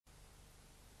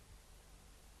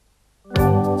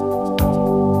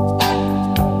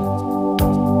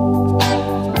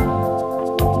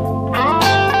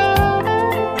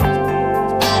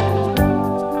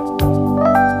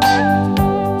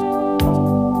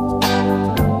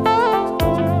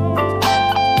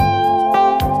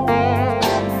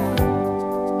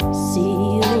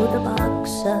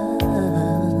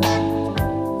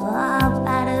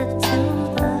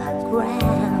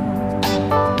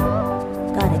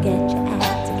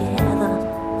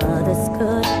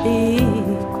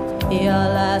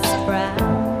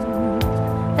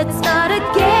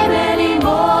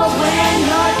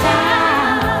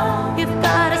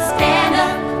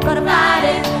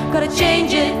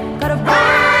gotta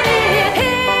run it.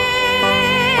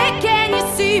 Hey, can you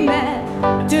see me?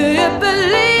 Do you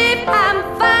believe I'm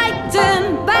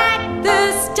fighting back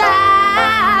this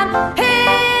time?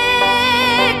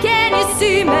 Hey, can you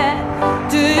see me?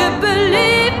 Do you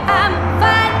believe I'm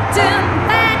fighting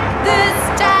back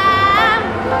this time?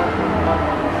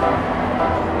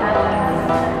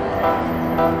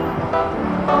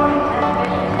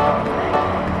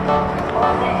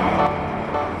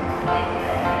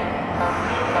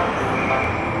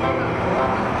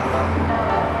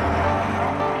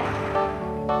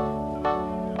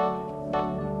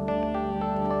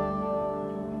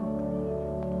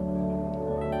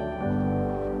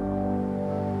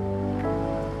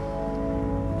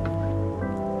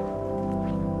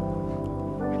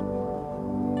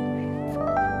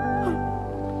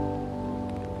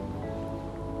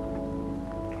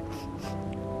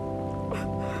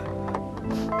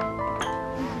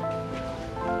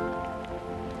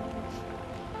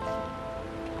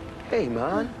 Hey,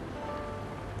 man.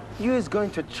 You is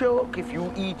going to choke if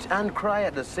you eat and cry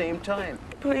at the same time.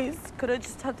 Please, could I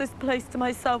just have this place to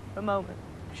myself for a moment?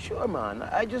 Sure, man.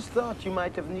 I just thought you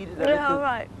might have needed a Yeah, little... all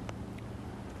right.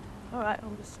 All right,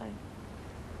 I'm just saying.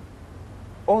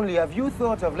 Only, have you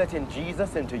thought of letting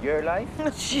Jesus into your life?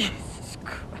 Jesus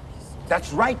Christ.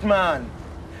 That's right, man.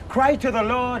 Cry to the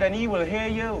Lord and he will hear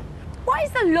you. Why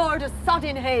is the Lord a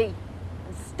sodden hay?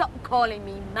 And stop calling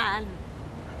me man.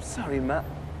 I'm sorry, man.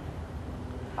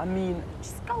 I mean...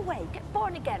 Just go away, get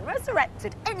born again,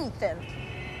 resurrected, anything.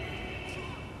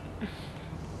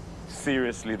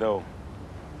 Seriously, though.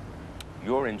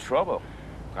 You're in trouble,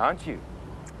 aren't you?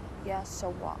 Yeah,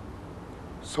 so what?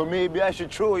 So maybe I should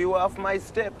throw you off my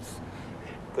steps.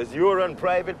 Because you're on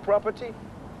private property.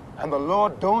 And the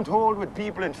Lord don't hold with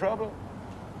people in trouble.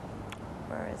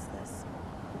 Where is this?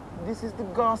 This is the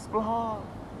Gospel Hall.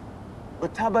 The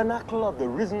tabernacle of the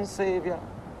risen Savior.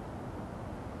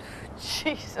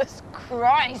 Jesus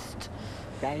Christ!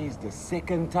 That is the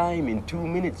second time in 2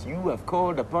 minutes you have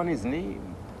called upon his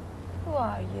name. Who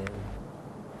are you?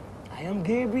 I am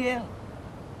Gabriel,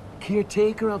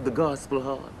 caretaker of the Gospel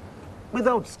Hall,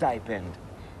 without stipend.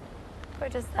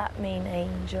 What does that mean,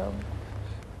 angel?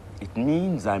 It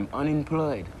means I'm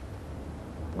unemployed.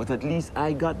 But at least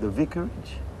I got the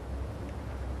vicarage.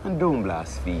 And don't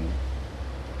blaspheme.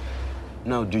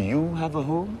 Now, do you have a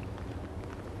home?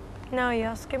 No, you're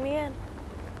asking me in.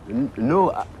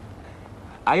 No,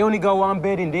 I only got one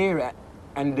bed in there,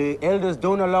 and the elders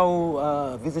don't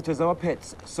allow visitors or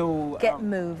pets, so... Get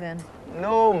moving.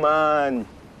 No, man.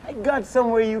 I got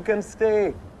somewhere you can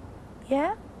stay.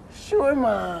 Yeah? Sure,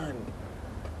 man.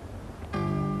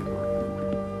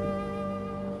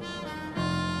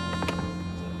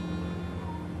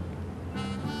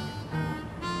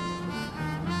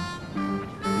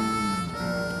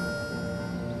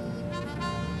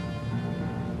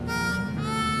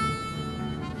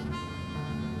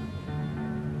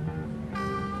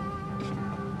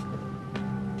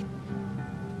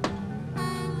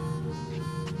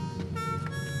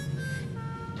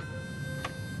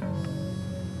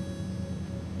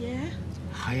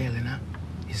 Hi, Elena.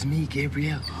 It's me,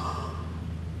 Gabriel.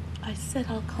 I said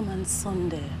I'll come on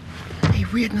Sunday. Hey,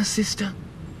 wait now, sister.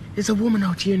 There's a woman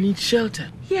out here needs shelter.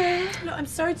 Yeah? No, I'm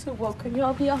sorry to have woken you.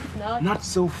 I'll be off now. Not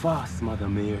so fast, Mother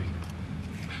Mary.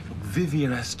 Look,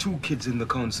 Vivian has 2 kids in the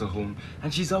council home,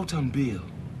 and she's out on bail.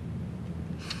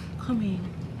 Come in.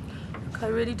 Look, I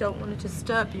really don't want to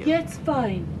disturb you. Yeah, it's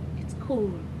fine. It's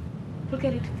cool. We'll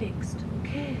get it fixed,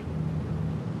 okay?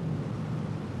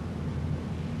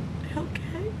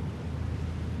 Okay.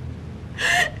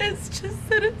 It's just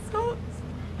that it's all...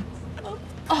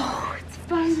 Oh, it's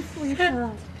fine,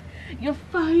 sweetheart. You're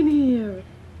fine here.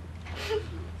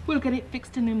 We'll get it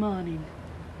fixed in the morning.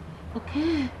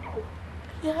 Okay?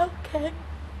 Yeah, okay.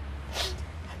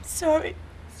 I'm sorry.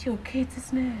 It's your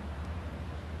kids' name.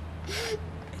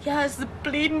 Yeah, it's the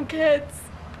bleeding kids.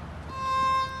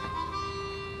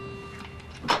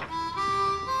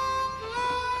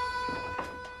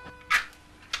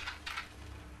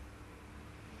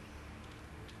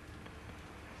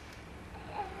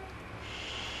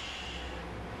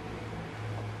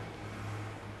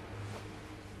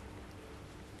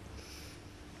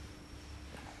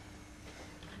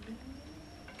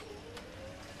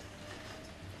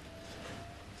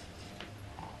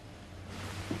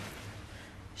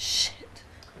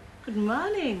 Good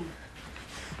morning.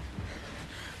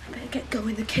 I better get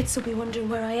going. The kids will be wondering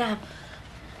where I am.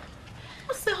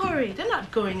 What's the hurry? They're not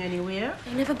going anywhere.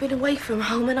 They've never been away from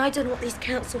home, and I don't know what these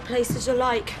council places are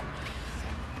like.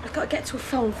 I've got to get to a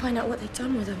phone, find out what they've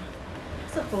done with them.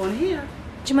 There's a phone here.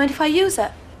 Do you mind if I use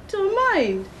it? Don't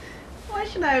mind. Why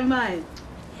should I mind?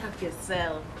 Help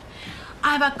yourself.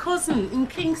 I have a cousin in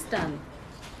Kingston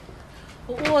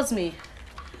who owes me.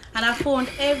 And I found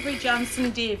every Johnson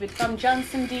David from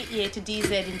Johnson DA to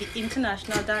DZ in the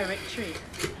international directory.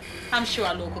 I'm sure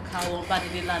a local car won't bother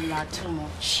the landlord too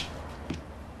much.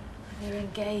 They're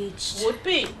engaged. Would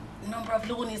be. The number of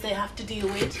loanies they have to deal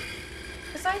with.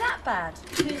 Was I that bad?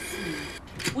 Listen,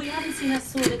 we haven't seen a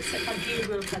soul except for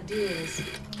Gabriel for days.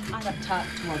 I have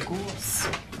talked to a ghost.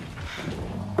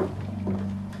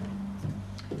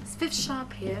 It's 5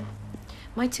 sharp here.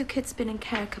 My 2 kids been in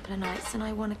care a couple of nights and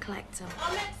I want to collect them.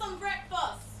 I'll make some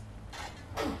breakfast.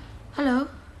 Hello?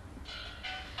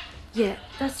 Yeah,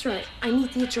 that's right. I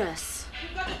need the address.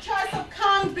 You've got a choice of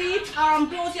canned beef or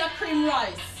ambrosia cream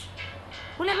rice.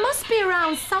 Well, it must be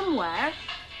around somewhere.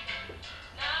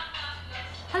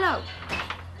 Hello?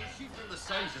 You see from the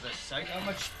size of the site how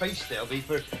much space there'll be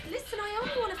for... Listen, I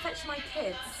only want to fetch my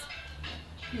kids.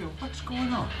 You, what's going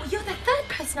on? Well, you're the 3rd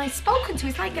person I've spoken to.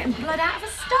 It's like getting blood out of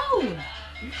a stone.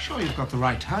 Are you sure you've got the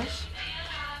right house?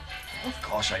 Of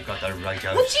course I've got the right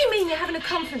house. What do you mean you're having a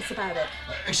conference about it?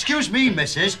 Excuse me,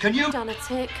 missus, can you... Hold on a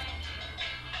tick.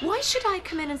 Why should I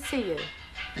come in and see you?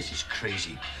 This is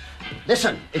crazy.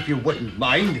 Listen, if you wouldn't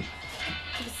mind.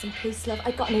 Give us some peace, love.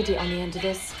 I've got an idiot on the end of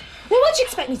this. Well, what do you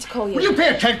expect me to call you? Will you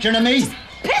pay attention to me?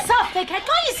 Piss off, dickhead.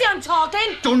 Can't you see I'm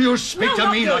talking? Don't you speak No, to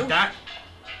not me you. like that.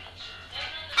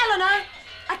 Eleanor,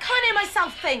 I can't hear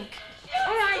myself think.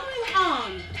 All right. What's going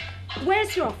on?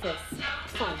 Where's your office?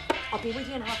 Fine. I'll be with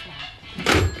you in half an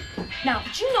hour. Now,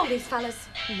 do you know these fellas?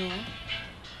 No.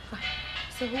 Right.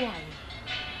 So who are you?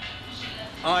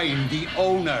 I'm the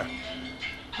owner.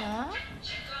 Huh?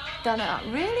 Done it up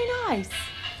really nice.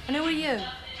 And who are you?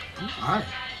 Hi.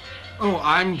 Oh,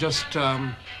 I'm just,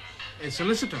 a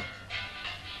solicitor.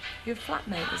 Your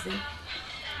flatmate, is he?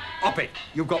 Up it.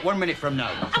 You've got 1 minute from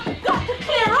now. I've got to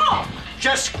clear off.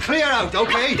 Just clear out,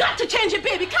 okay? I've got to change it,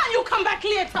 baby. Can't you come back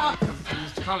later?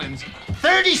 Mr. Collins.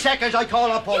 30 seconds, I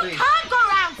call up police. Can't go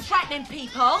around threatening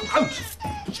people. Out!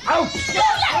 Out! You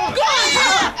let go of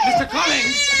her! Mr.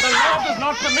 Collins, the law does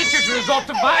not permit you to resort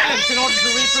to violence in order to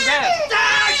repossess.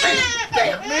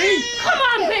 Bit me! Come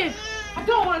on, babe. I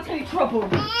don't want any trouble.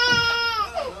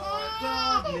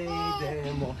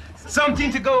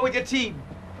 Something to go with your tea.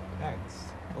 Thanks.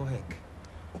 Oh, heck.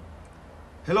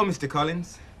 Hello, Mr.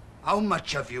 Collins. How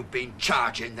much have you been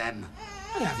charging them?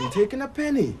 I haven't taken a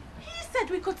penny. He said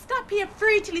we could stop here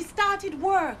free till he started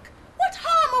work. What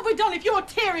harm have we done if you're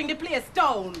tearing the place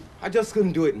down? I just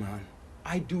couldn't do it, man.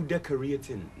 I do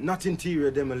decorating, not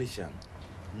interior demolition.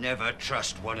 Never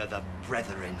trust one of the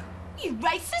brethren. You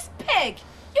racist pig!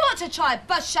 You ought to try a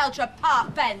bus shelter at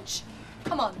park bench.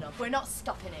 Come on, love, we're not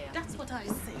stopping here. That's what I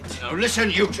said. Now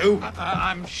listen, you two.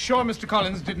 I'm sure Mr.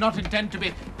 Collins did not intend to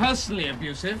be personally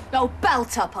abusive. Oh,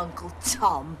 belt up, Uncle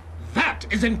Tom. That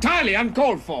is entirely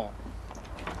uncalled for.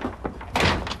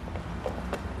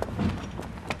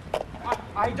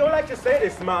 I don't like to say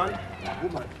this, man.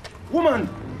 Woman!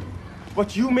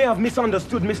 But you may have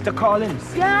misunderstood Mr.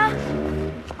 Collins. Yeah?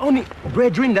 Only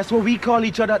brethren, that's what we call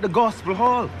each other at the Gospel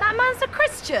Hall. That man's a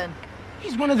Christian.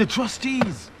 He's one of the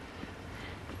trustees.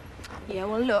 Yeah,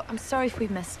 well, look, I'm sorry if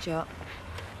we've messed you up.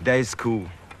 That is cool.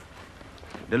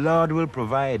 The Lord will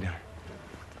provide.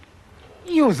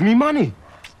 He owes me money.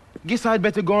 Guess I'd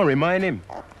better go and remind him.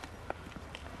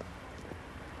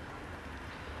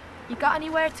 You got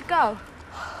anywhere to go?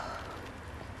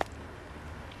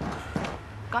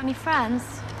 Got any friends?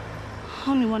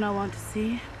 Only one I want to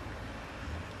see.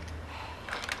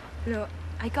 Look,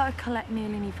 I gotta collect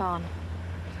Neil and Yvonne.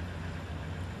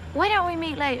 Why don't we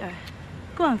meet later?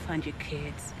 Go and find your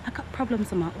kids. I got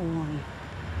problems of my own.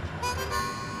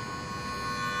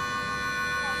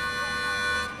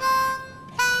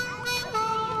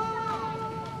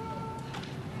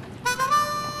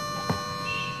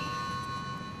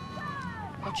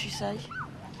 What'd she say?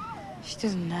 She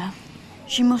doesn't know.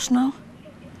 She must know.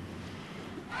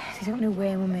 They don't know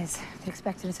where Mum is. They're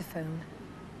expecting her to phone.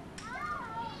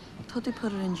 I thought they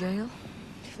put her in jail.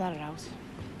 She flat her out.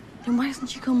 Then why hasn't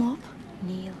she come up?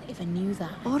 Neil, if I knew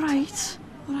that, All right,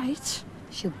 all right.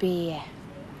 she'll be here.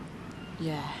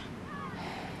 Yeah.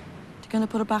 They're gonna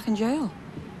put her back in jail.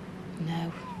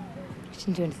 No, she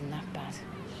didn't do anything that bad.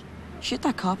 She hit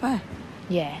that copper.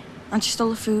 Yeah, And she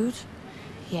stole the food.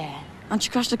 yeah. And she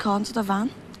crashed the car into the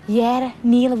van. Yeah,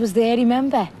 Neil was there,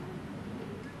 remember?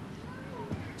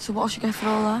 So what'll she get for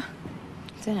all that?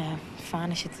 Don't know.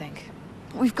 Fine, I should think.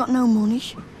 But we've got no money.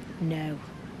 No.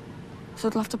 So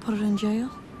they'll have to put her in jail.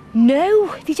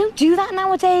 No, they don't do that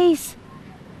nowadays.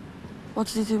 What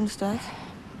did they do instead?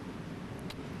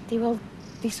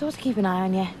 They sort of keep an eye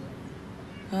on you.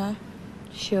 Huh?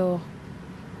 Sure.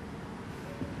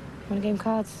 Want a game of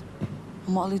cards?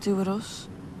 And what'll he do with us?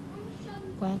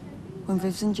 Well, when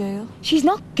Viv's in jail? She's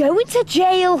not going to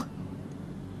jail!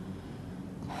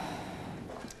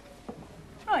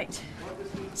 Right.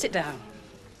 Sit down.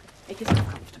 Make yourself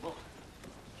comfortable.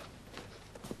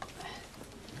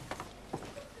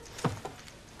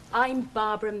 I'm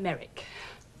Barbara Merrick.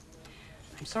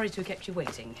 I'm sorry to have kept you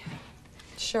waiting.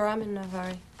 Sure, I'm in no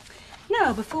hurry.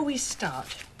 Now, before we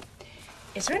start,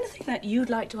 is there anything that you'd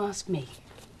like to ask me?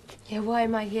 Yeah, why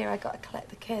am I here? I gotta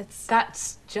collect the kids.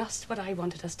 That's just what I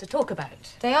wanted us to talk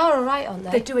about. They are all right, aren't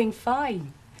they? They're doing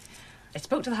fine. I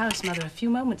spoke to the house mother a few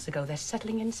moments ago. They're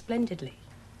settling in splendidly.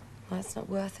 Well, it's not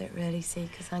worth it, really, see,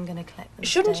 because I'm gonna collect them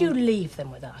Shouldn't today. you leave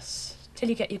them with us till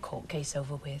you get your court case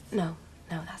over with? No,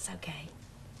 that's okay.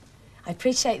 I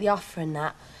appreciate the offer and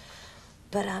that,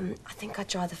 but I think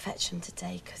I'd rather fetch them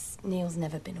today, because Neil's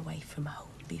never been away from home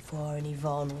before, and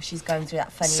Yvonne, well, she's going through that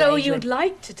funny So age you'd when...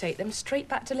 like to take them straight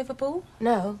back to Liverpool?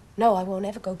 No, I won't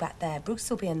ever go back there. Bruce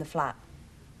will be in the flat.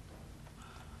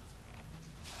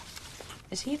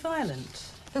 Is he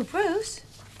violent? Who, Bruce?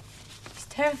 He's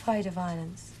terrified of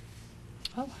violence.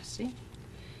 Oh, I see.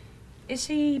 Is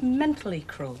he mentally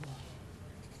cruel?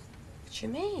 What do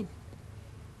you mean?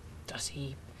 Does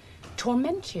he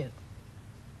torment you?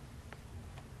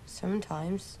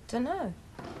 Sometimes. Dunno.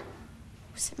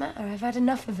 What's the matter? I've had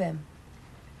enough of him.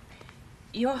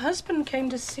 Your husband came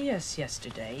to see us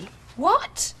yesterday.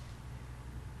 What?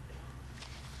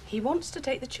 He wants to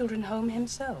take the children home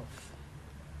himself.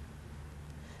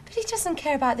 But he doesn't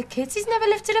care about the kids. He's never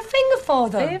lifted a finger for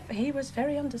them. Viv, he was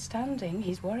very understanding.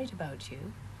 He's worried about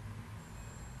you.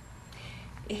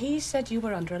 He said you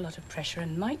were under a lot of pressure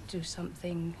and might do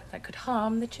something that could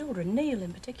harm the children, Neil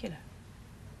in particular.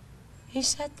 He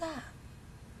said that?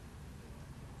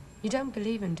 You don't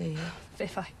believe him, do you?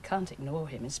 Viv, I can't ignore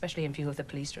him, especially in view of the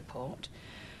police report.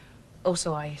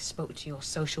 Also, I spoke to your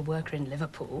social worker in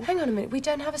Liverpool. Hang on a minute. We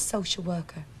don't have a social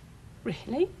worker.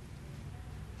 Really?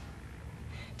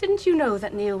 Didn't you know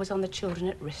that Neil was on the children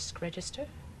at risk register?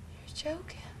 You're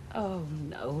joking. Oh,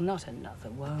 no, not another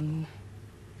one.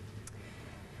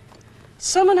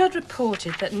 Someone had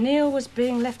reported that Neil was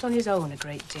being left on his own a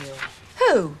great deal.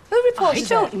 Who? Who reported I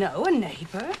don't know, a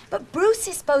neighbour. But Bruce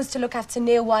is supposed to look after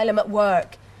Neil while I'm at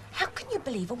work. How can you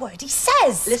believe a word he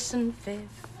says? Listen, Viv.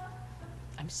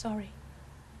 I'm sorry.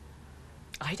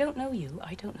 I don't know you,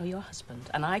 I don't know your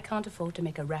husband, and I can't afford to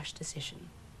make a rash decision.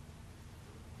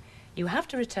 You have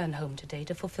to return home today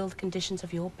to fulfill the conditions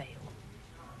of your bail.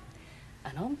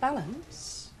 And on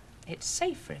balance, it's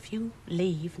safer if you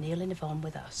leave Neil and Yvonne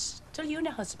with us till you and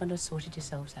your husband have sorted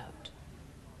yourselves out.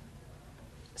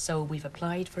 So we've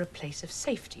applied for a place of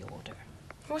safety order.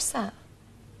 What's that?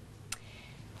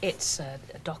 It's a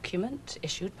document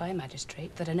issued by a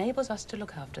magistrate that enables us to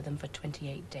look after them for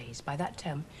 28 days. By that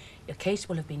time, your case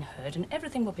will have been heard and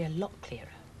everything will be a lot clearer.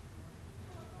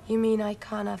 You mean I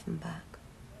can't have them back?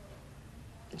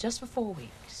 Just for 4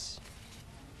 weeks.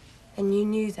 And you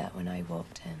knew that when I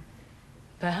walked in?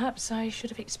 Perhaps I should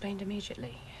have explained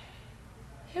immediately.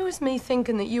 It was me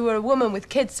thinking that you were a woman with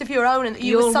kids of your own and that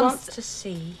you were You'll some... want to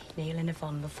see Neil and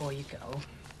Yvonne before you go.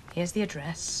 Here's the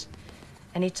address.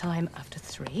 Any time after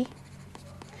 3.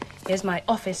 Here's my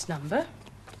office number.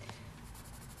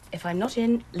 If I'm not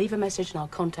in, leave a message and I'll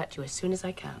contact you as soon as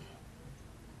I can.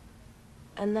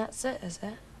 And that's it, is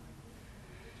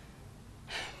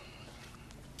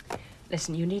it?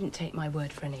 Listen, you needn't take my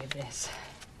word for any of this.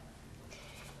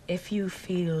 If you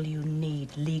feel you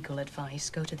need legal advice,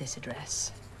 go to this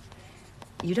address.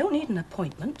 You don't need an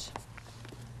appointment,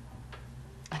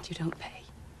 and you don't pay.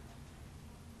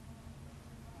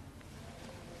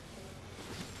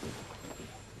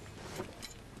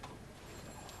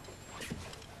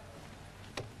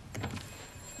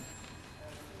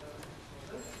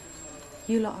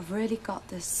 You lot have really got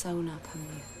this sewn up, haven't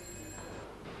you?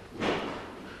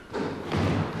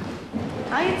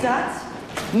 Hiya,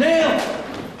 Dad. Neil!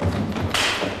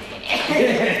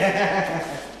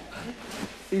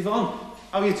 Yvonne,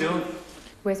 how you doing?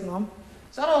 Where's Mum?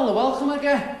 Is that all the welcome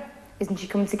again? Isn't she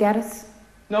coming to get us?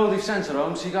 No, they've sent her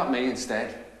home. She got me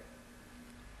instead.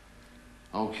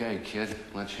 Okay, kid,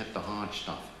 let's hit the hard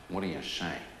stuff. What do you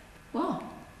say? What?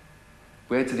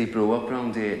 Where did he grow up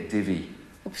round here, Divvy?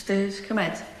 Upstairs. Come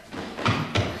in. So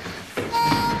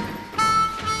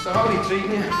how are you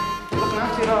treating you? Looking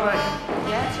after you all right?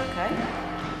 Yeah, it's okay.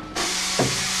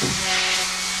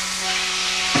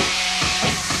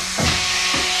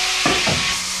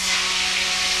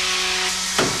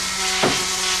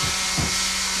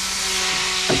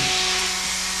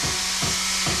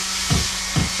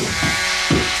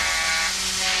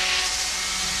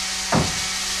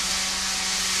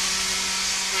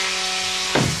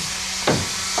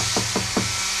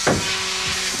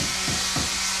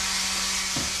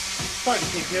 Sorry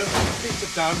to keep you. Please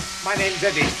sit down. My name's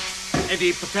Eddie.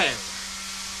 Eddie Patel.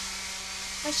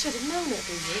 I should have known it'd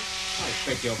be you. I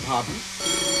beg your pardon.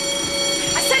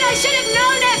 I said I should have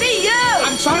known it'd be you!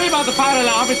 I'm sorry about the fire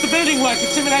alarm. It's the building work.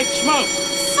 It simulates smoke.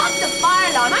 Stop the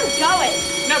fire alarm. I'm going.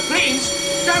 No, please,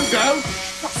 don't go.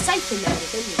 It's not safe in there,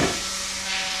 is it?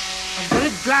 I'm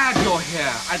very glad you're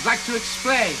here. I'd like to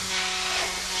explain.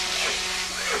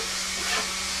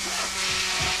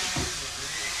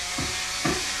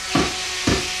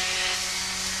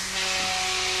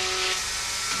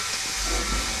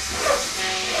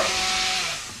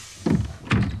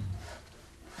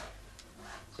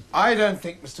 I don't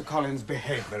think Mr. Collins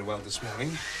behaved very well this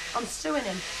morning. I'm suing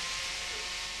him.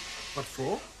 What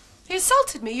for? He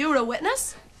assaulted me. You were a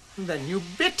witness. Then you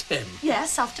bit him. Yeah,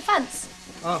 self-defense.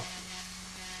 Oh.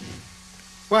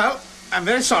 Well, I'm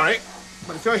very sorry,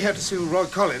 but if you're here to sue Roy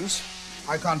Collins,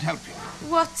 I can't help you.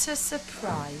 What a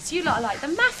surprise. You lot are like the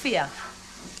mafia.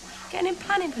 Getting him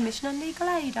planning permission on legal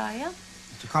aid, are you?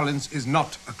 Mr. Collins is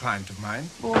not a client of mine.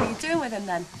 What are you doing with him,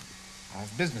 then? I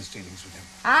have business dealings with him.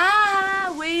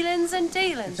 Ah, wheelings and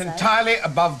dealings, It's eh? entirely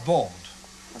above board.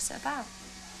 What's it about?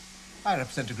 I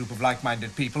represent a group of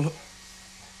like-minded people who...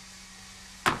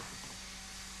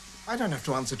 I don't have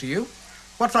to answer to you.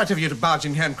 What right have you to barge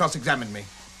in here and cross-examine me?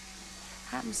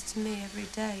 Happens to me every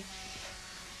day.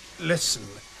 Listen,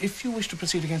 if you wish to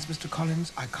proceed against Mr.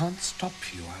 Collins, I can't stop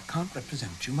you. I can't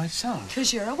represent you myself.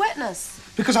 Because you're a witness.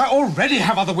 Because I already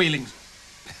have other wheelings.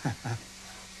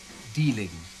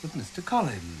 Dealings with Mr.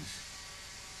 Collins.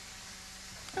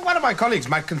 One of my colleagues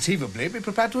might conceivably be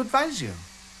prepared to advise you.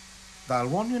 Though I'll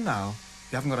warn you now,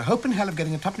 you haven't got a hope in hell of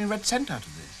getting a tuppenny red cent out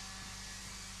of this.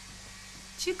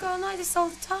 Do you go on like this all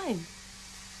the time?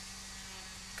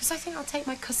 Because I think I'll take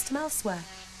my custom elsewhere.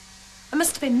 I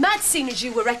must have been mad seeing as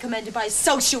you were recommended by a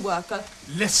social worker.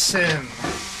 Listen.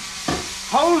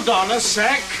 Hold on a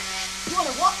sec. You want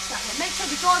to watch that one? Make sure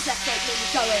the door's left open when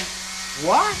you go in.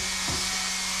 What?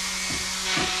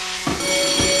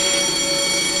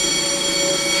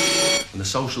 And the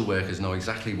social workers know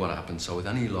exactly what happened, so with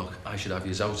any luck, I should have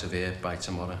you out of here by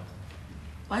tomorrow.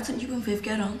 Why don't you and Viv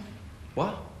get on?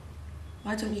 What?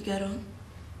 Why don't you get on?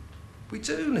 We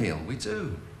do, Neil, we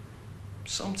do.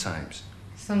 Sometimes.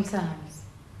 Sometimes.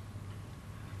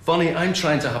 Bonnie, I'm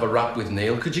trying to have a rap with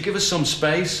Neil. Could you give us some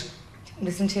space? Don't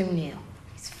listen to him, Neil.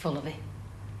 He's full of it.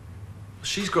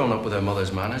 She's grown up with her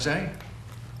mother's manners, eh?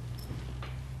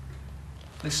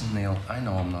 Listen, Neil, I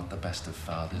know I'm not the best of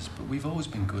fathers, but we've always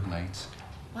been good mates.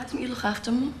 Why don't you look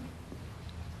after Mum?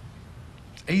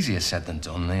 Easier said than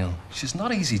done, Neil. She's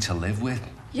not easy to live with.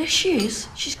 Yes, she is.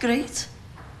 She's great.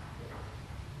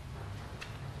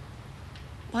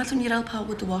 Why don't you help out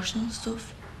with the washing and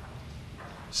stuff?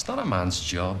 It's not a man's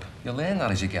job. You'll learn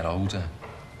that as you get older.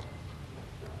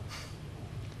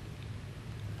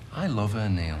 I love her,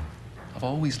 Neil. I've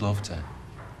always loved her.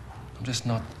 I'm just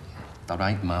not the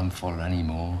right man for her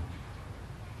anymore.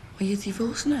 Are you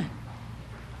divorcing her?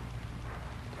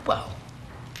 Well,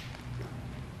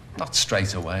 not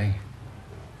straight away.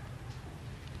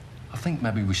 I think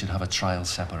maybe we should have a trial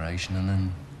separation and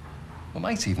then we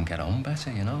might even get on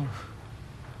better, you know.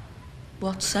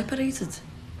 What, separated?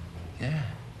 Yeah.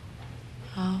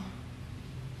 How?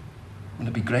 Wouldn't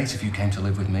it be great if you came to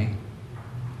live with me?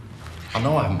 I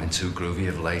know I haven't been too groovy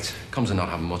of late. Comes of not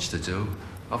having much to do.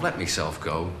 I've let myself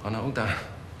go, I know that.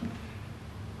 Do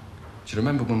you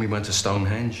remember when we went to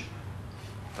Stonehenge?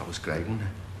 That was great, wasn't it?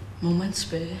 Mum went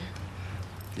spare.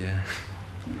 Yeah.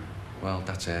 Well,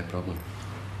 that's her problem.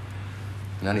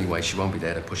 And anyway, she won't be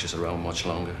there to push us around much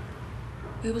longer.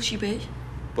 Where will she be?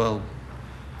 Well,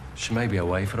 she may be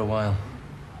away for a while.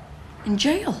 In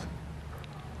jail?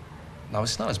 No,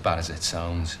 it's not as bad as it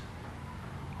sounds.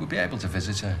 We'll be able to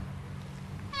visit her.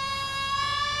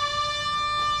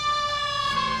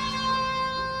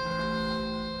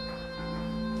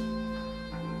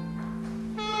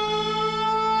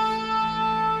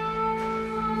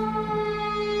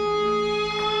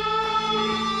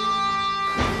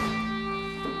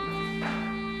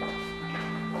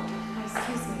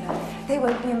 They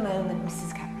won't be a moment,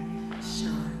 Mrs. Captain.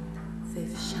 Sharp,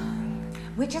 Viv,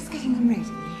 sharp. We're just getting them ready.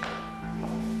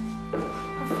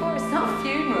 Before it's not a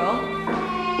funeral.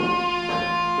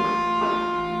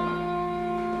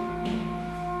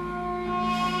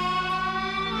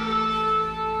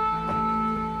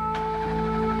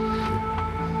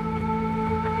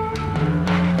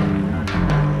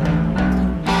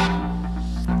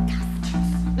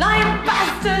 Lying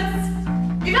bastards!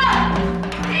 Get up!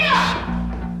 Get up!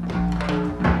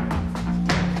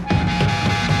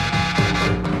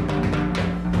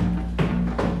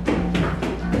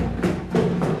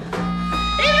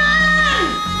 Eva!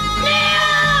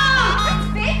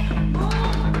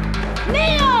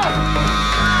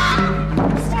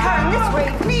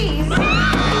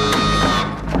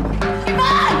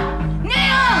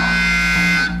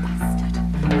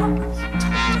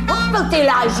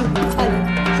 realise you were telling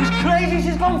me. She's crazy.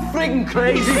 She's gone friggin'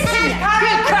 crazy. You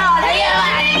Carla, you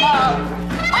animal!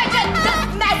 I just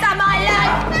mess up my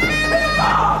life!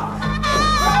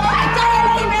 Why don't you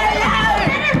leave me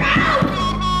alone?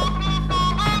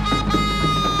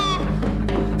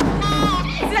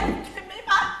 Let me give me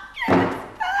my kids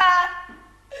back!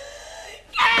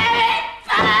 Give it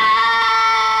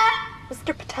back!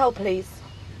 Mr. Patel, please.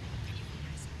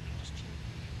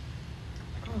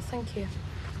 Oh, thank you.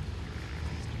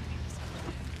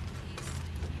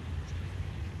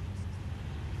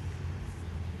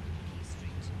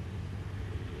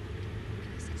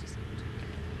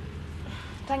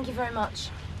 Thank you very much.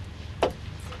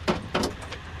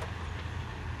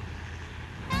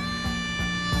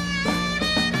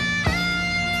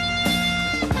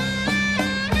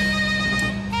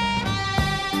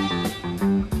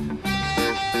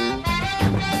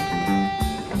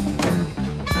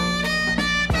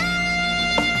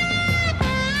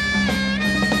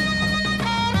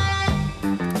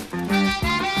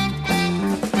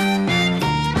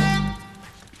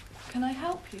 Can I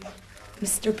help you?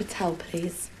 Mr. Patel,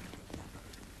 please.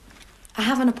 I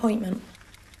have an appointment.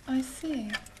 I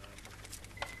see.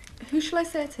 Who shall I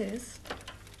say it is?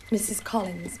 Mrs.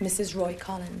 Collins, Mrs. Roy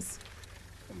Collins.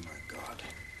 Oh, my God.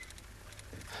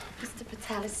 Mr.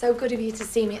 Patel, it's so good of you to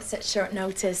see me at such short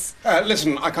notice.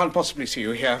 Listen, I can't possibly see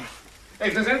you here.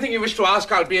 If there's anything you wish to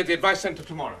ask, I'll be at the advice centre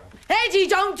tomorrow. Eddie,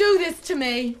 don't do this to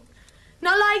me.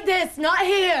 Not like this, not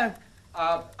here.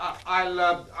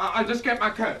 I'll just get my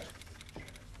coat.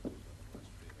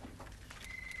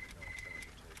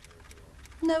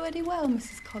 Know Eddie well,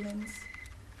 Mrs. Collins?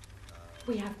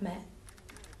 We have met.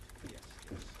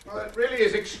 Well, it really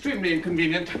is extremely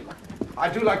inconvenient. I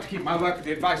do like to keep my work at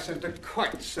the advice centre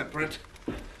quite separate.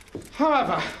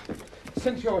 However,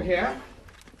 since you're here...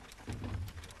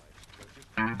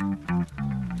 How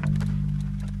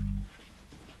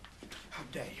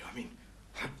dare you? I mean,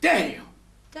 how dare you?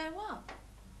 Dare what?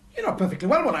 You know perfectly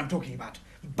well what I'm talking about.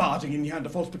 Barging in here under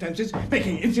false pretenses,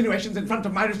 making insinuations in front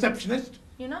of my receptionist.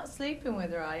 You're not sleeping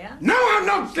with her, are you? No, I'm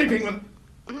not sleeping with...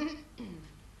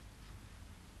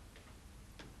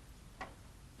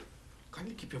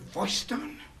 Kindly keep your voice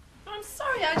down. I'm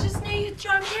sorry, I just knew you'd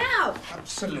drown me out.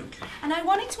 Absolutely. And I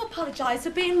wanted to apologise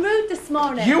for being rude this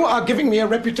morning. You are giving me a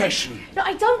reputation. No,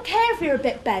 I don't care if you're a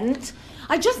bit bent.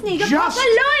 I just need a proper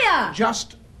lawyer.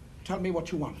 Just tell me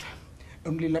what you want.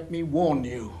 Only let me warn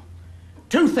you.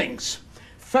 2 things.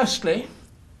 Firstly,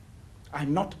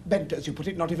 I'm not bent, as you put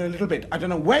it, not even a little bit. I don't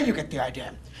know where you get the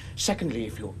idea. Secondly,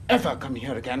 if you ever come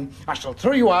here again, I shall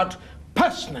throw you out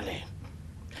personally.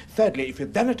 Thirdly, if you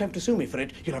then attempt to sue me for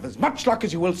it, you'll have as much luck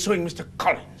as you will suing Mr.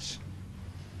 Collins.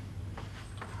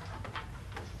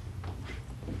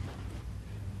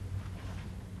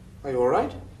 Are you all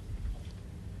right?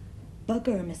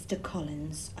 Bugger, Mr.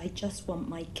 Collins. I just want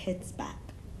my kids back.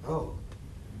 Oh.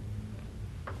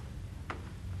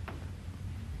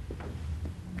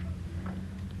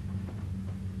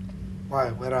 Why?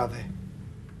 Where are they?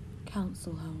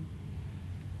 Council home.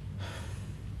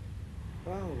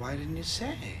 Well, why didn't you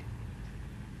say?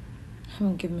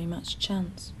 Haven't given me much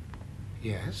chance.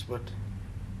 Yes, but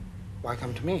why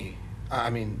come to me? I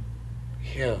mean,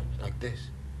 here, like this.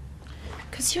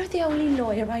 'Cause you're the only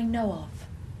lawyer I know of.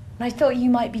 And I thought you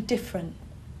might be different.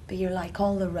 But you're like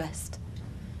all the rest.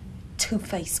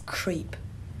 Two-faced creep.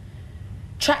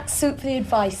 Tracksuit for the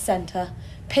advice centre.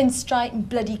 Pinstripe and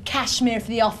bloody cashmere for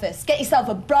the office. Get yourself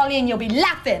a brolly and you'll be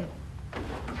laughing.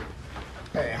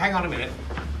 Hey, hang on a minute.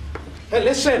 Hey,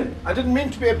 listen, I didn't mean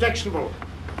to be objectionable.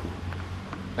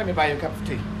 Let me buy you a cup of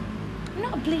tea. I'm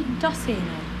not a bleeding dossier, you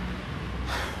know.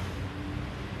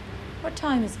 What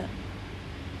time is it?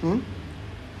 Hmm?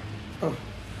 Oh.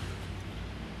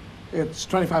 It's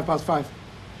 5:25.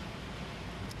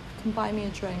 Come buy me a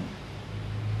drink.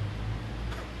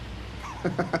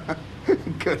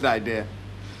 Good idea.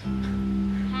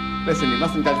 Listen, you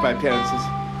mustn't judge by appearances.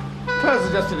 Clothes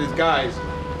are just a disguise.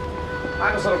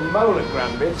 I'm a sort of mole at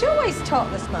Granby. Do you always talk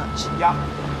this much? Yeah.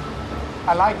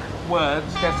 I like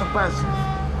words. They're subversive.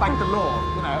 Like the law,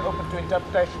 you know, open to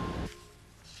interpretation.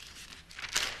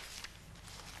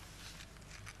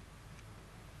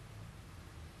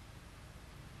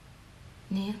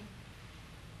 Neil?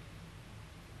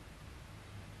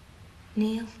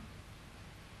 Neil?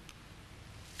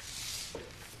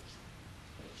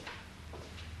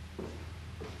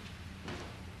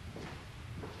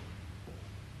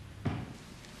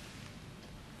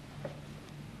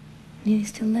 Neil, you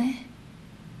still there?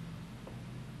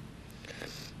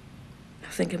 I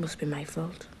think it must be my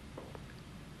fault.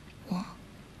 What?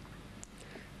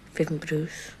 Viv and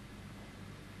Bruce,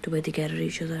 the way they get at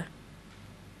each other.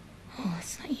 Oh,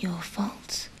 it's not your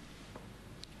fault.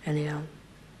 Anyhow,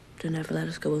 they never let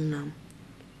us go home now.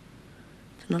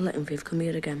 They're not letting Viv come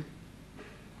here again.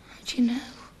 How do you know?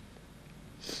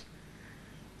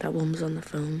 That one was on the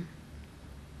phone.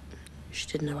 She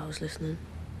didn't know I was listening.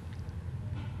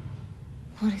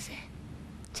 What is it?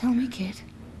 Tell me, kid.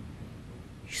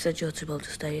 She said you're too old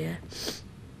to stay here.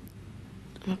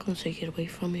 I'm not going to take it away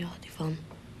from you, Yvonne.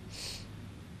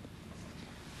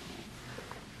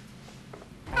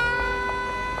 Thanks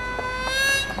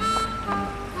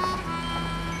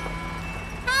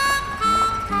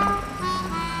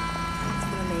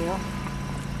for the meal.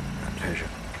 A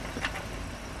pleasure.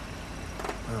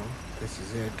 Well, this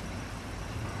is it.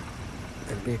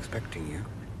 They'll be expecting you.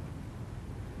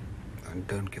 And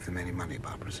don't give them any money,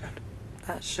 Barbara said.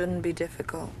 That shouldn't be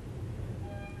difficult.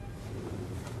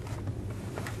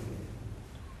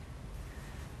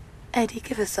 Eddie,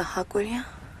 give us a hug, will you?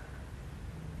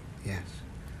 Yes.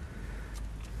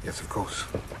 Yes, of course.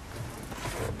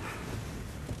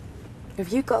 Have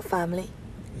you got family?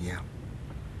 Yeah.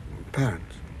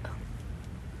 Parents.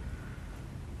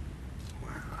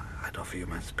 Well, I'd offer you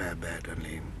my spare bed,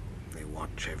 only they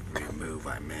watch every move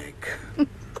I make.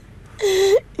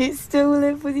 You still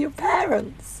live with your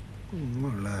parents?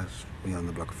 More or less. We own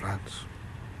the block of flats.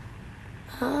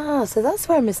 Ah, so that's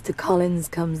where Mr. Collins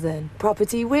comes in.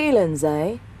 Property Whelan's,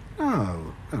 eh?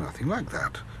 No, nothing like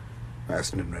that.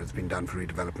 Essendon Road's been done for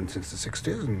redevelopment since the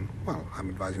 60s, and, well, I'm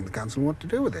advising the council what to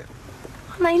do with it.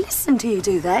 And they listen to you,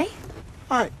 do they?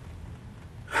 Well,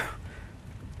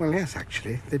 yes,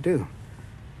 actually, they do.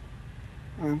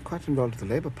 I'm quite involved with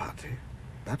the Labour Party.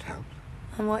 That helps.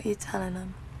 And what are you telling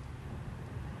them?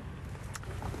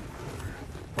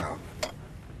 Well,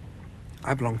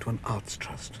 I belong to an arts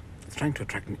trust. It's trying to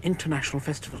attract an international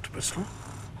festival to Bristol.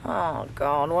 Oh,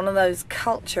 God, one of those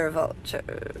culture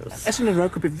vultures. Essendon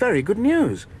Road could be very good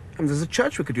news. And there's a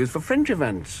church we could use for fringe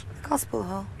events. Gospel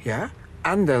Hall. Yeah?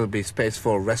 And there'll be space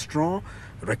for restaurant,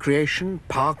 recreation,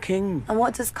 parking. And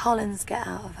what does Collins get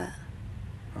out of it?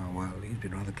 Oh, well, he's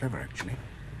been rather clever, actually.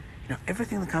 You know,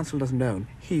 everything the council doesn't own,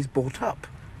 he's bought up.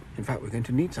 In fact, we're going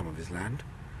to need some of his land.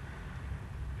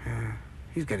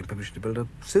 He's getting permission to build a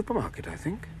supermarket, I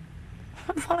think.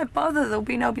 Why bother? There'll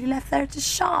be nobody left there to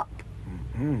shop.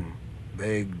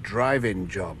 Big drive-in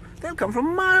job. They'll come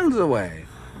from miles away.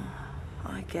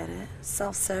 I get it.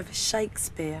 Self-service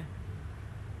Shakespeare.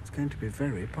 It's going to be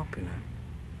very popular.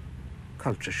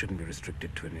 Culture shouldn't be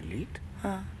restricted to an elite.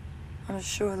 I'm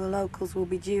sure the locals will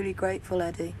be duly grateful,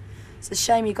 Eddie. It's a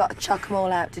shame you got to chuck them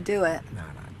all out to do it.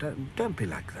 No, don't be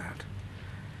like that.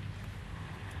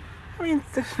 I mean,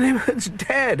 this neighborhood's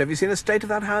dead. Have you seen the state of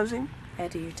that housing?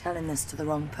 Eddie, you're telling this to the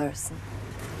wrong person.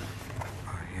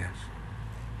 Oh, yes.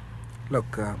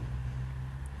 Look,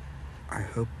 I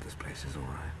hope this place is all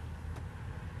right.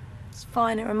 It's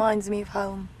fine. It reminds me of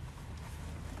home.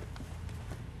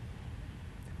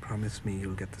 Promise me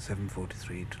you'll get the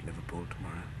 7:43 to Liverpool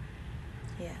tomorrow.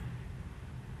 Yeah.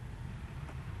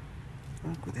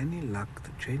 Look, with any luck,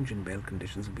 the change in bail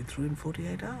conditions will be through in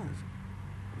 48 hours.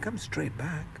 Come straight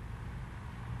back.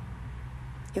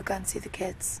 You'll go and see the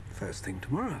kids. First thing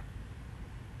tomorrow.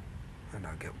 And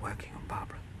I'll get working on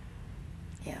Barbara.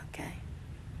 Yeah, okay.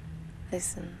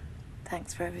 Listen,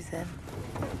 thanks for everything.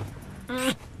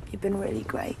 You've been really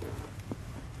great.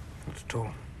 Not at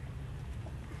all.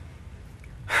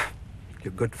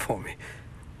 You're good for me.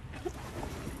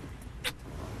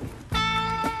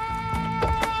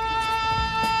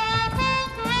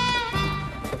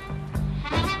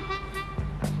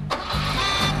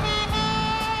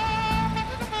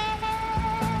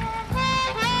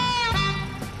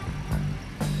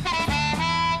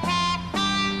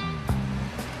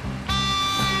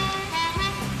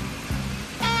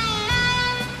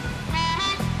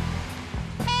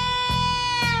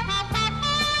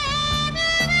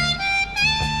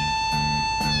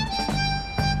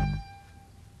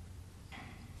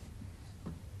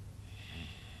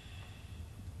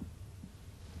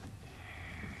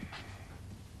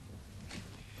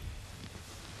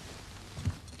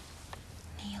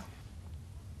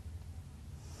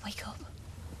 Wake up.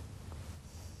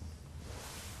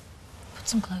 Put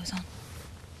some clothes on.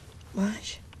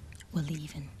 Raj? We're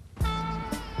leaving.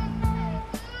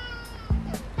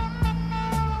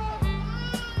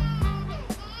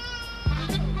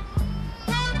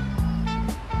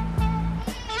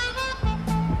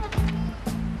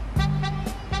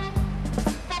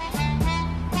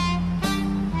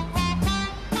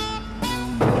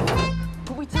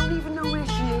 But we don't even know where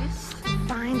she is.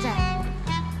 Find her.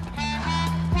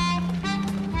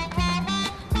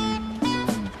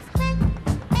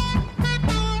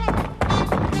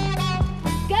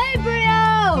 Go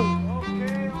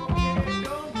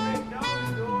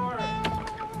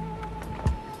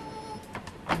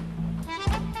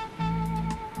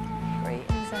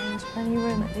Any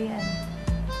room at the end?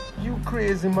 You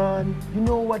crazy, man. You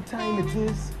know what time it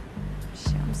is?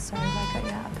 Shit, I'm sorry if I got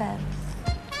you out of bed.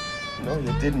 No,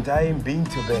 you didn't. I ain't been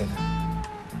to bed.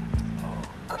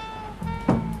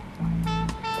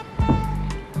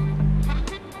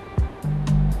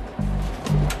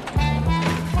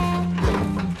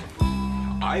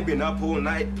 I've been up all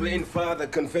night playing father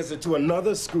confessor to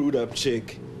another screwed up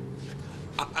chick.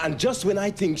 And just when I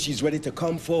think she's ready to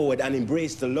come forward and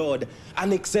embrace the Lord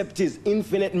and accept his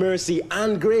infinite mercy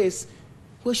and grace,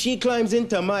 well, she climbs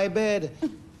into my bed.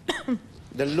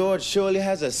 The Lord surely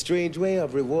has a strange way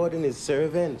of rewarding his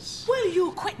servants. Will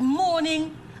you quit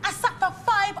moaning? I sat for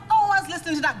 5 hours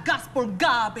listening to that gospel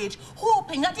garbage,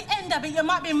 hoping at the end of it you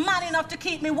might be man enough to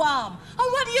keep me warm. And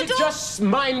what do you do? Just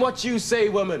mind what you say,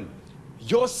 woman.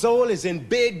 Your soul is in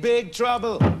big, big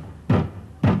trouble.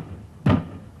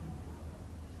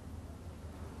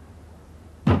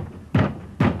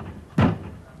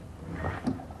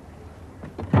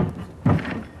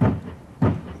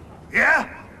 Yeah?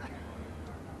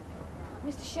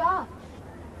 Mr. Shaw.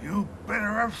 You better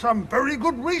have some very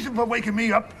good reason for waking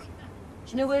me up.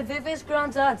 Do you know where Viv is,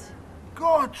 Grandad?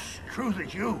 God's truth,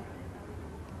 it's you.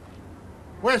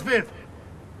 Where's Viv?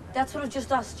 That's what I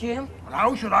just asked you. And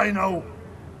how should I know?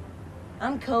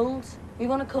 I'm cold. You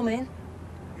want to come in?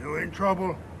 You in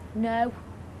trouble? No.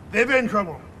 Viv in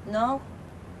trouble? No.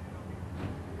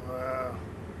 Well,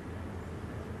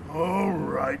 all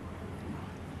right.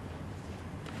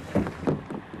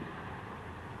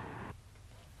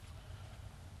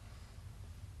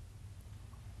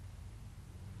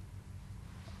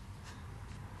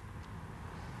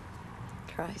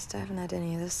 Christ, I haven't had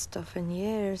any of this stuff in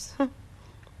years.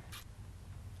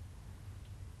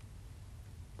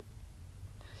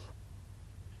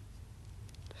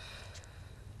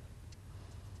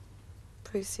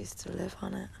 Bruce used to live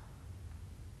on it.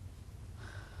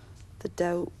 The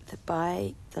dope, the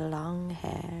bite, the long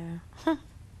hair.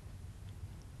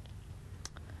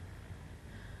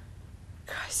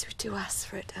 Christ, we do ask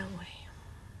for it, don't we?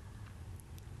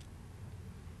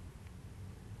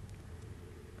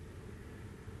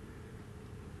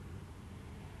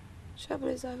 Trouble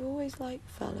is, I've always liked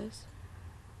fellas.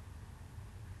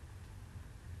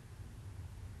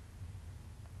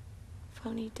 If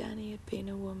only Danny had been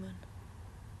a woman.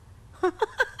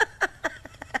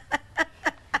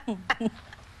 This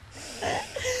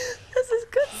is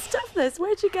good stuff, this.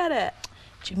 Where'd you get it?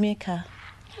 Jamaica.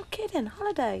 No kidding.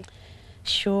 Holiday.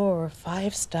 Sure,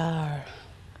 5-star.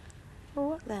 Well,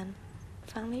 what then?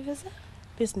 Family visit?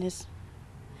 Business.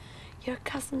 Your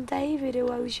cousin David who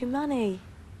owes you money.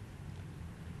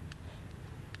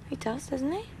 He does,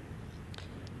 doesn't he?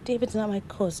 David's not my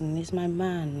cousin, he's my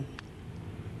man.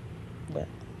 Well,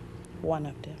 one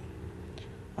of them.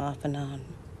 Off and on.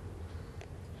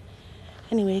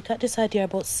 Anyway, he got this idea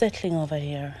about settling over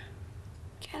here.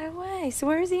 Get away. So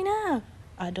where is he now?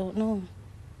 I don't know.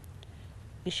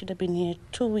 We should have been here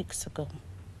 2 weeks ago.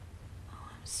 Oh,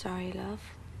 I'm sorry, love.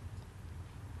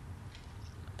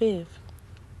 Viv.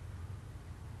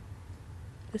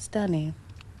 This Danny.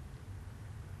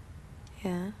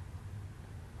 Yeah?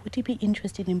 Would you be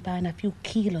interested in buying a few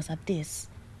kilos of this?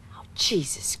 Oh,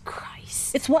 Jesus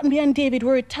Christ. It's what me and David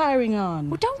were retiring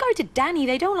on. Well, don't go to Danny.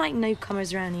 They don't like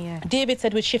newcomers around here. David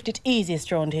said we'd shift it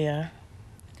easiest round here.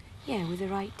 Yeah, with the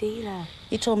right dealer.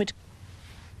 He told me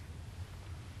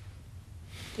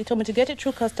to get it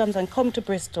through customs and come to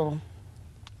Bristol.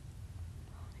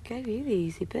 They gave you the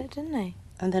easy bit, didn't they?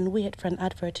 And then wait for an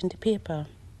advert in the paper.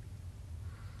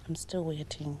 I'm still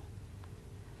waiting.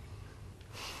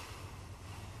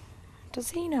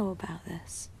 Does he know about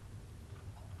this?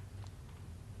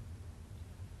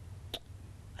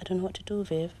 I don't know what to do,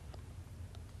 Viv.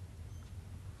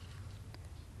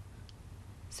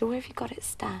 So where have you got it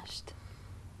stashed?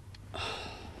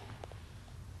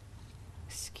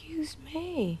 Excuse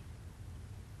me.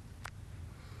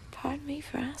 Pardon me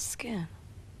for asking.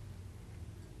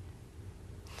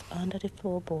 Under the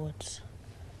floorboards.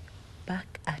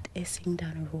 Back at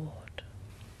Essington Road.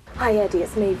 Hi, Eddie,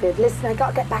 it's me, Viv. Listen, I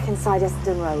gotta get back inside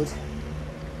Essendon Road.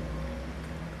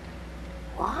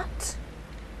 What?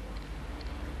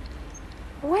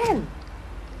 When?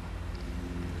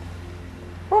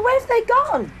 Well, where have they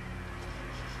gone?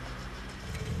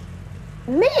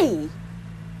 Me?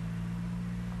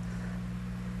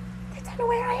 They don't know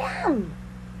where I am.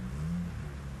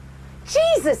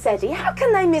 Jesus, Eddie, how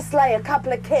can they mislay a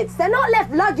couple of kids? They're not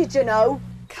left luggage, you know.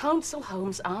 Council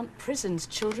homes aren't prisons.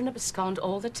 Children are abscond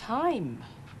all the time.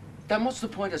 Then what's the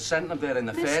point of sending them there in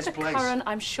the first place? Mr. Curran,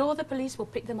 I'm sure the police will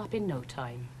pick them up in no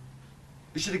time.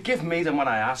 You should have given me them when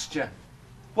I asked you.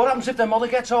 What happens if their mother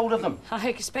gets hold of them? I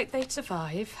expect they'd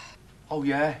survive. Oh,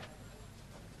 yeah?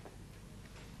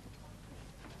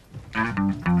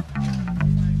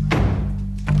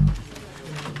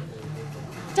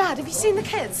 Dad, have you seen the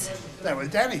kids? They're with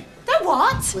Danny. They're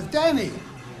what? With Danny.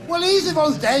 Well, he's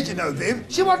Yvonne's dad, you know, Viv.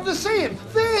 She wanted to see him.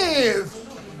 Viv!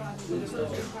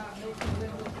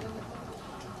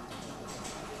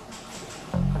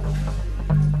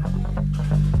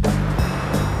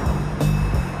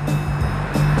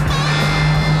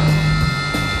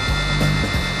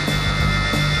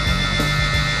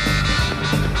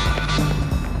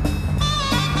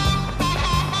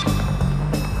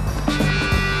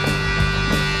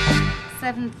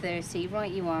 $7:30,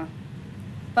 right you are.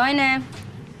 Bye now.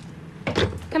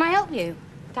 Can I help you?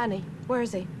 Danny, where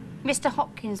is he? Mr.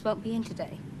 Hopkins won't be in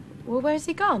today. Well, where's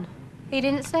he gone? He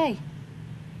didn't say.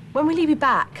 When will he be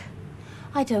back?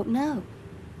 I don't know.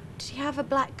 Did he have a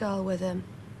black girl with him?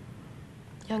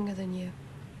 Younger than you.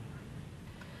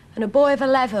 And a boy of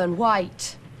 11,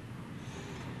 white.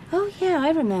 Oh, yeah,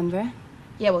 I remember.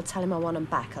 Yeah, well, tell him I want him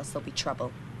back, else there'll be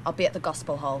trouble. I'll be at the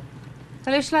Gospel Hall.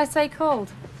 Well, who shall I say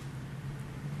called?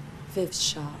 Viv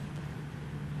Sharp.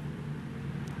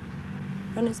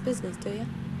 Run his business, do you?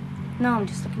 No, I'm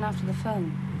just looking after the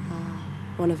phone. Ah,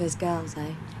 one of his girls,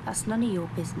 eh? That's none of your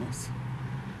business.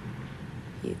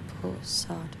 You poor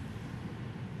sod.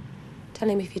 Tell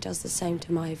him if he does the same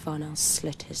to my Yvonne, I'll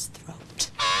slit his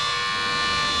throat.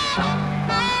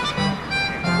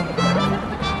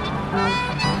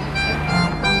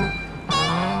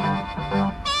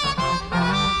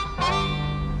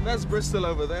 That's Bristol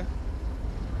over there.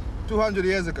 200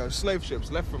 years ago, slave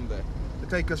ships left from there to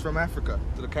take us from Africa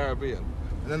to the Caribbean.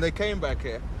 And then they came back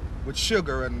here with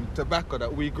sugar and tobacco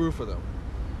that we grew for them.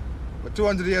 But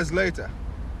 200 years later,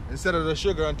 instead of the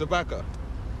sugar and tobacco,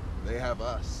 they have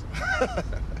us.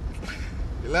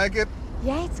 You like it?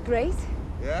 Yeah, it's great.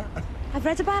 Yeah? I've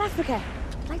read about Africa.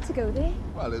 I'd like to go there.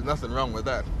 Well, there's nothing wrong with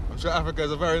that. I'm sure Africa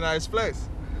is a very nice place.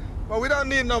 But we don't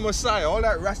need no Messiah. All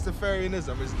that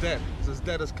Rastafarianism is dead. It's as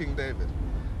dead as King David.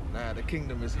 Nah, the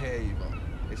kingdom is here, Yvonne.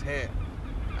 It's here.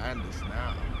 And it's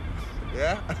now.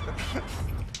 Yeah?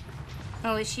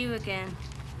 Oh, it's you again.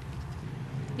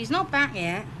 He's not back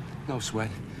yet. No sweat.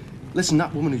 Listen,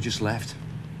 that woman who just left,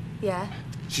 Yeah.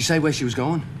 she say where she was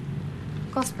going?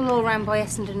 Gospel all round by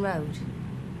Essendon Road.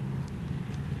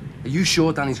 Are you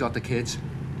sure Danny's got the kids?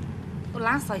 Well,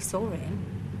 last I saw him.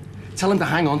 Tell him to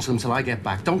hang on to them till I get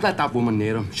back. Don't let that woman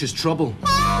near him. She's trouble.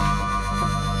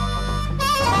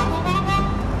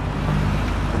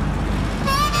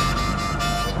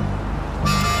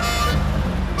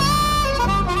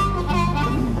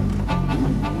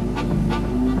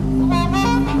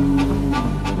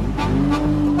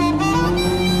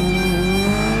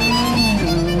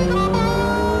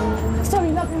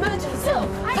 Sorry, love, emergency.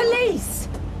 Police!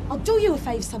 I'll do you a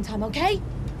favour sometime, okay?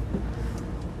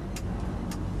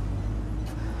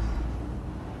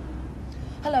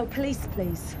 Hello, police,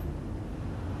 please.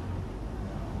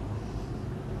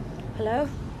 Hello?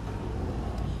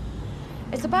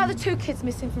 It's about the 2 kids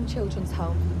missing from children's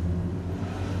home.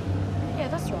 Yeah,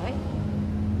 that's right.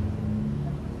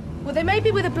 Well, they may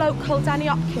be with a bloke called Danny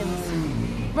Hopkins.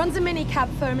 Runs a minicab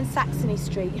firm in Saxony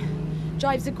Street.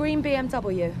 Drives a green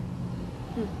BMW.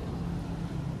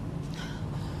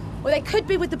 Well, they could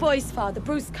be with the boy's father,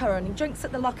 Bruce Curran. He drinks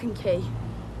at the Lock and Key.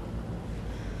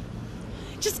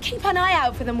 Just keep an eye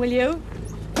out for them, will you?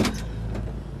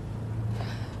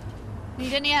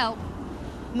 Need any help?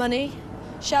 Money,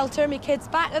 shelter, me kids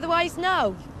back, otherwise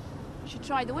no. Should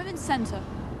try the women's centre.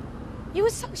 You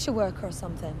a social worker or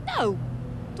something? No.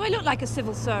 Do I look like a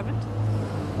civil servant?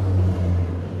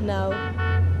 No.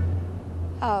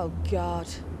 Oh, God.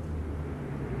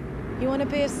 You want to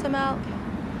be of some help?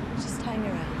 Just hang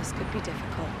around. This could be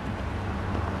difficult.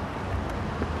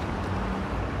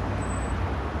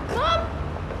 Mom!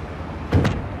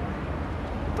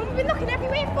 I've been looking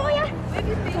everywhere for you. Where have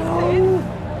you been?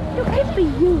 Oh, look at me,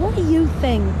 you. What do you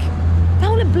think? The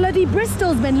whole of bloody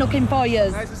Bristol's been looking for you.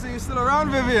 Nice to see you still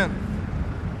around, Vivian.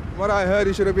 From what I heard,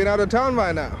 you should have been out of town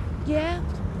by now. Yeah?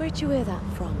 Where'd you hear that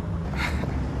from?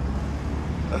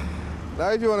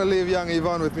 Now, if you want to leave young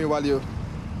Yvonne with me while you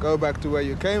go back to where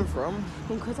you came from.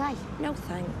 Well, could I? No,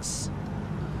 thanks.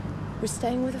 We're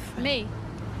staying with a friend. Me.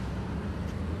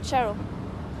 Cheryl.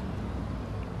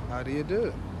 How do you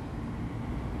do?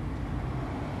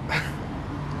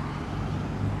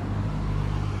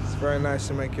 It's very nice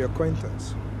to make your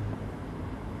acquaintance.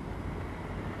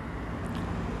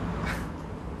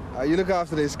 You look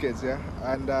after these kids, yeah?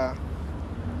 And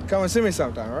come and see me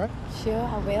sometime, all right? Sure,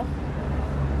 I will.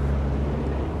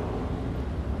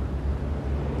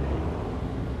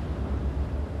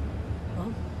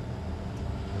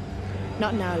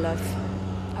 Not now, love.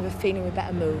 I have a feeling we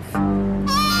better move.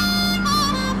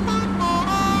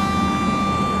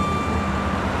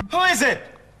 Who is it?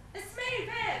 It's me,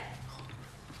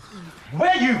 Viv.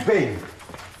 Where you been?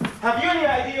 Have you any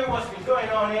idea what's been going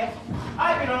on here?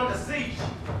 I've been on the siege.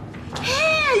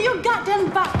 Hey, you got them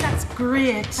back. That's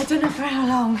great. I don't know for how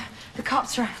long. The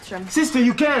cops are after him. Sister,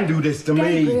 you can't do this to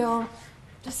me. Gabriel,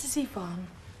 this is Yvonne,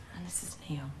 and this is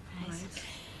Neil. Right.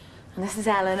 And this is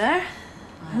Eleanor.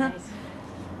 Right.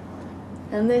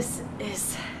 And this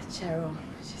is Cheryl.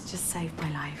 She's just saved my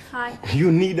life. Hi.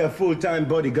 You need a full-time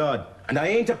bodyguard, and I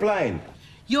ain't applying.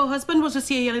 Your husband was just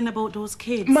here yelling about those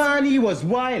kids. Man, he was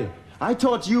wild. I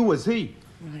thought you was he.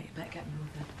 Right, you better get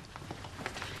moving.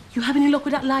 You have any luck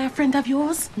with that liar friend of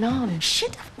yours? None.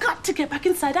 Shit, I've got to get back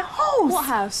inside the house. What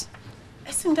house?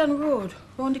 Essendon Road,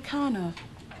 round the corner.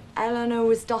 Eleanor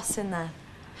was dossing there.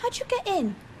 How'd you get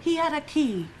in? He had a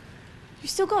key. You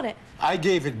still got it? I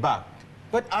gave it back.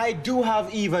 But I do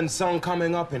have even song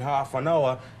coming up in half an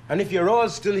hour, and if you're all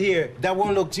still here, that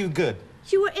won't look too good.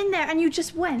 You were in there and you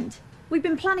just went. We've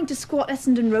been planning to squat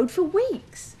Essendon Road for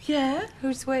weeks. Yeah?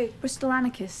 Who's we? Bristol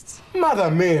anarchists. Mother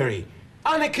Mary,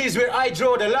 anarchy is where I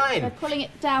draw the They're line. pulling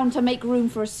it down to make room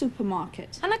for a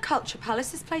supermarket. And a culture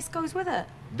palace. This place goes with it.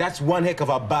 That's one heck of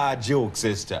a bad joke,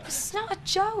 sister. It's not a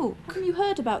joke. Haven't you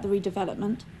heard about the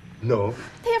redevelopment? No.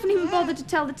 They haven't even bothered to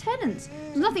tell the tenants.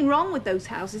 There's nothing wrong with those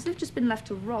houses. They've just been left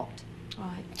to rot.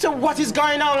 Right. So what is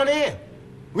going on here?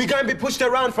 We gonna be pushed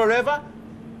around forever?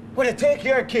 Well, they take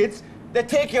your kids, they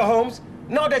take your homes,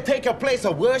 now they take your place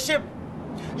of worship.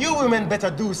 You women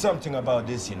better do something about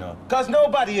this, you know, because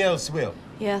nobody else will.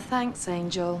 Yeah, thanks,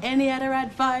 Angel. Any other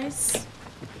advice?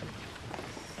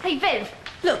 Hey, Viv,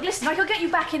 look, listen, I could get you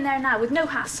back in there now with no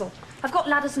hassle. I've got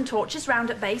ladders and torches round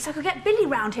at base. I could get Billy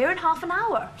round here in half an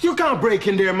hour. You can't break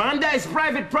in there, man. That is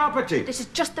private property. This is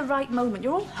just the right moment.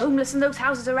 You're all homeless and those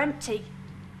houses are empty.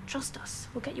 Trust us.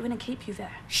 We'll get you in and keep you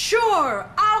there. Sure,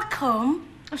 I'll come.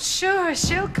 Oh, sure,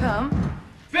 she'll come.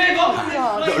 Viv,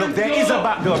 look, there is a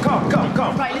back door. Come.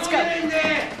 Right, let's go.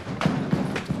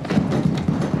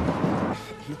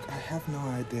 Look, I have no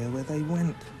idea where they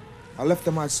went. I left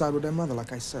them outside with their mother,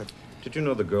 like I said. Did you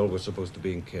know the girl was supposed to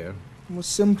be in care? I'm a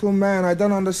simple man. I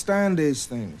don't understand these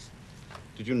things.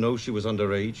 Did you know she was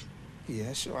underage?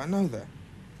 Yeah, sure, I know that.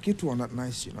 You two are not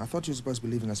nice, you know. I thought you were supposed to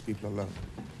be leaving us people alone.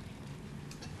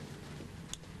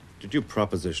 Did you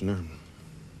proposition her?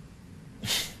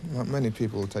 Not many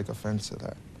people will take offense to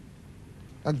that.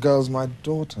 That girl's my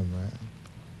daughter, man.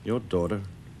 Your daughter?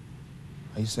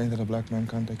 Are you saying that a black man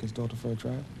can't take his daughter for a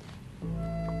drive?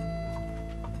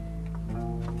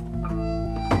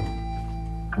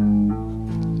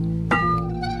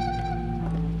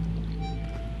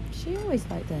 Is she always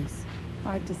like this?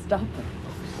 Hard to stop her.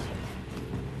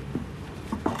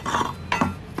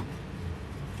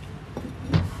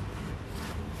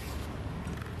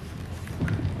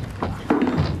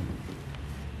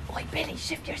 Oi, Billy,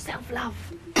 shift yourself, love.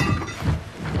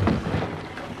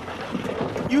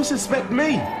 You suspect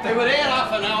me? They were here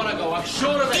half an hour ago, I'm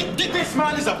sure of it. This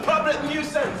man is a public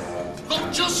nuisance.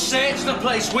 Look, just search the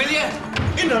place, will you?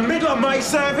 In the middle of my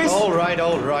service? All right.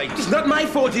 It's not my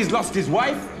fault he's lost his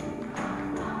wife.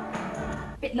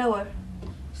 Bit lower.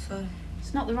 So,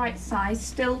 It's not the right size.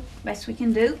 Still, best we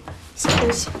can do.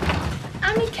 suppose.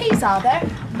 How many keys are there?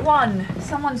 One.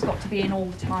 Someone's got to be in all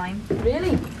the time.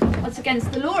 Really? That's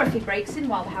against the law if he breaks in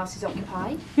while the house is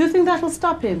occupied. You think that'll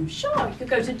stop him? Sure, you could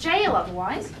go to jail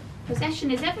otherwise. Possession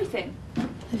is everything.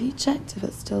 Have you checked if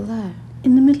it's still there?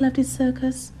 In the middle of this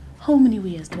circus, how many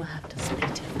ways do I have to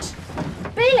split it?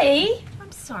 Billy!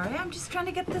 I'm sorry, I'm just trying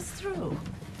to get this through.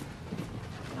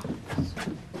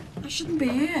 I shouldn't be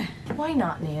here. Why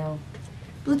not, Neil?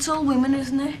 Well, it's all women,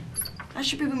 isn't it? I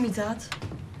should be with my dad.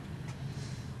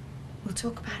 We'll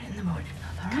talk about it in the morning,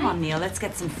 love, all right? Come on, Neil, let's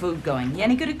get some food going. You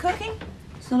any good at cooking?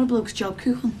 It's not a bloke's job,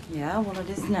 cooking. Yeah, well, it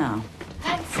is now.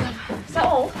 Thanks, love. Is that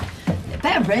all? It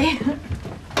better be.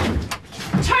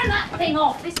 Turn that thing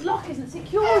off. This lock isn't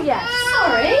secure yet.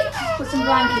 Sorry. Put some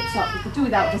blankets up. We could do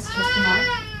without this just tonight.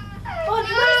 Bonnie,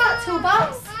 where's that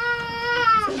toolbox?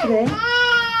 It's over there.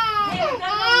 Here, we've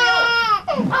got one milk.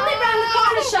 I'll nip round the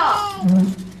corner shop.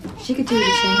 She could do the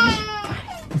change.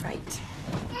 Right.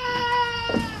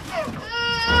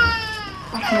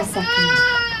 Back in a second.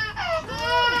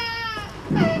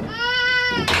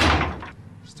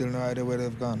 Still no idea where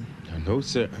they've gone. No,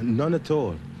 sir. None at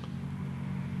all.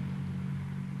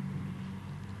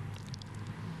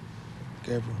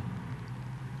 Gabriel,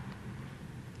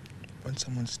 when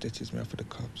someone stitches me up for the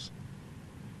cops,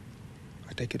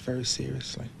 I take it very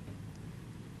seriously.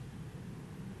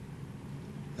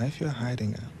 Now, if you're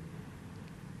hiding her,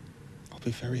 or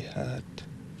be very hard.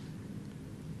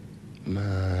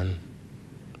 Man,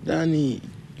 Danny,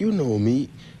 you know me.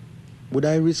 Would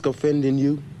I risk offending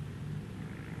you?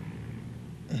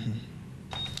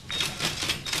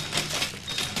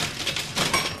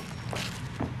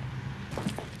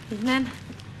 Evening.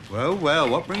 Well, well,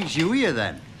 what brings you here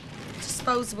then?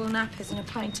 Disposable nappies and a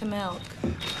pint of milk.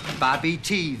 Babby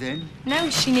tea then? No,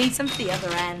 she needs them for the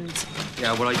other end.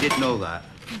 Yeah, well, I did know that.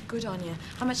 Oh, good on you.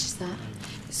 How much is that?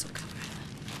 This will cover it.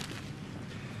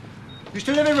 You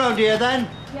still living round here then?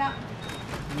 Yeah.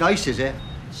 Nice, is it?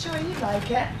 Sure you like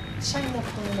it. Shame they're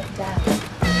pulling it down.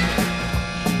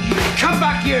 Come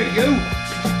back here, you!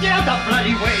 Get out the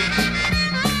bloody way!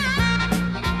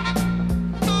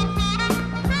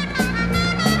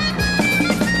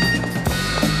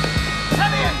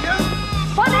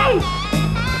 Bunny!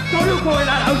 Don't you go in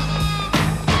that house!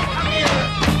 Come here!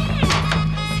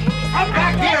 Come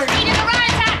back here!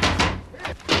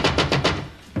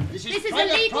 This is a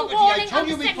legal warning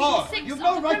under Section 6 of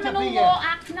the Criminal Law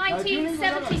Act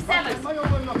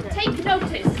 1977. Take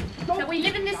notice that we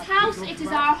live in this house, it is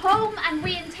our home, and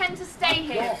we intend to stay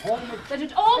here. That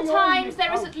at all times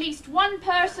there is at least one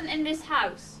person in this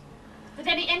house. That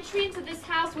any entry into this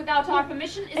house without our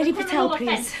permission is a criminal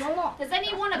offence. That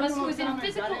any one of us who is in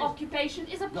physical occupation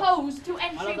is opposed to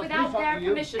entry without their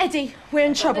permission. Eddie, we're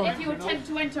in trouble. That if you attempt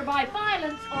to enter by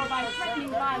violence or by threatening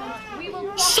violence, we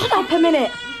will... Shut up a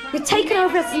minute! We're taking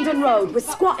over Essendon Road. We're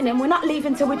squatting and we're not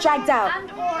leaving till we're dragged out.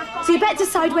 So you better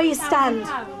decide where you stand.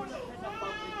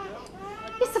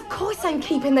 Yes, of course I'm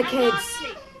keeping the kids. Do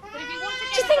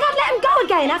you think I'd let them go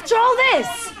again after all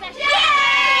this?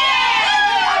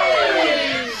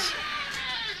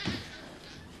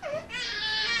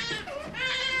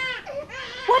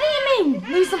 What do you mean,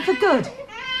 lose them for good?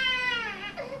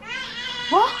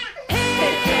 What?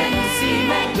 Can you see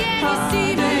me? Can you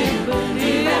see me?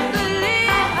 Believe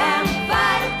I'm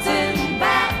fighting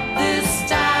back this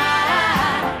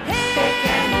time.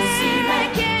 Can you see me?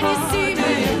 Can you see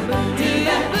me? Do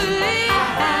you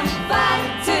believe I'm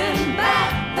fighting back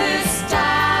this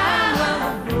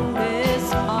time? The road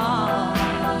is hard.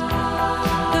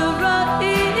 The road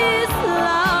is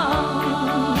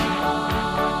long.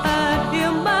 And you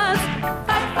must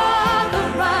fight for the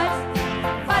right.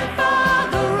 Fight for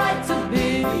the right to be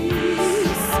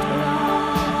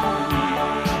strong.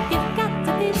 You've got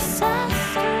to be so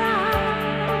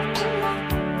strong.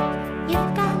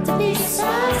 You've got to be so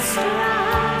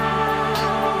strong.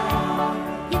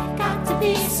 You've got to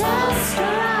be so strong.